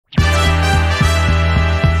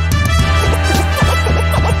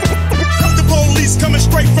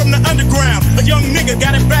A young nigga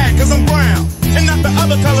got it bad cause I'm brown, and not the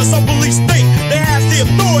other color, so police think they have the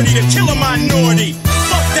authority to kill a minority.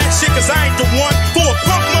 Fuck that shit cause I ain't the one for a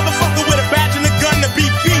punk motherfucker with a badge and a gun to be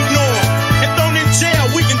beaten on and thrown in jail.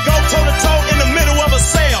 We can go toe to toe in the middle of a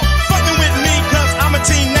sale. Fucking with me cause I'm a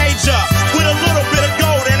teenager with a little bit of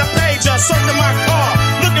gold and a pager. Searching my car,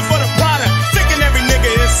 looking for the product, thinking every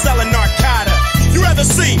nigga is selling narcotics. You rather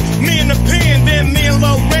see me in the pen than me and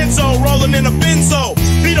Lorenzo rolling in a benzo.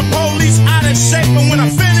 Be the police out of shape, and when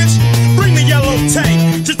I finish, bring the yellow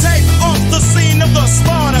tape to take off the scene of the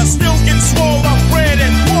slaughter. Still getting swole off bread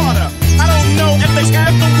and water. I don't know if they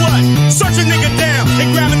after what. Search a nigga down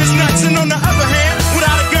and grabbing his nuts, and on the other hand,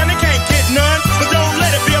 without a gun they can't get none. But don't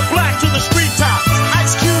let it be a black to the street top.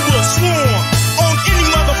 Ice Cube will swarm on any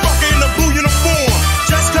motherfucker in a blue uniform.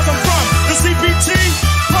 Just cause I'm from the CPT,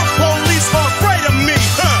 punk police are afraid of me.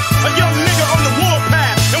 A young nigga on the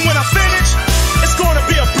warpath, and when I finish, it's gonna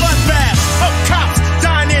be a bloodbath of cops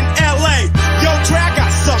dying in L.A. Yo, Dre, I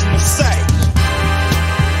got something to say.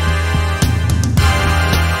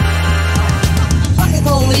 Fucking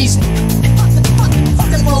police.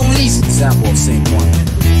 Fucking police. Example of same one.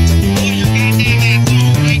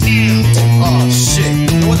 Oh shit.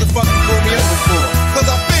 What the fuck you pulled me over for? Cause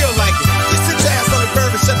I feel like it. Just sit your ass on the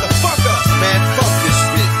curb and shut the fuck up. Man, fuck this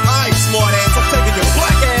shit. Alright, smart ass, I'm taking your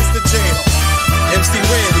black ass to jail. MC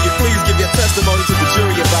Ren, will you please give your testimony to the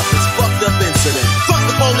jury about this fucked up incident? Fuck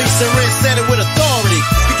the police, and Ren said it with authority.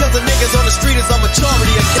 Because the niggas on the street is a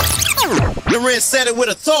majority. And Ren said it with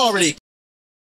authority.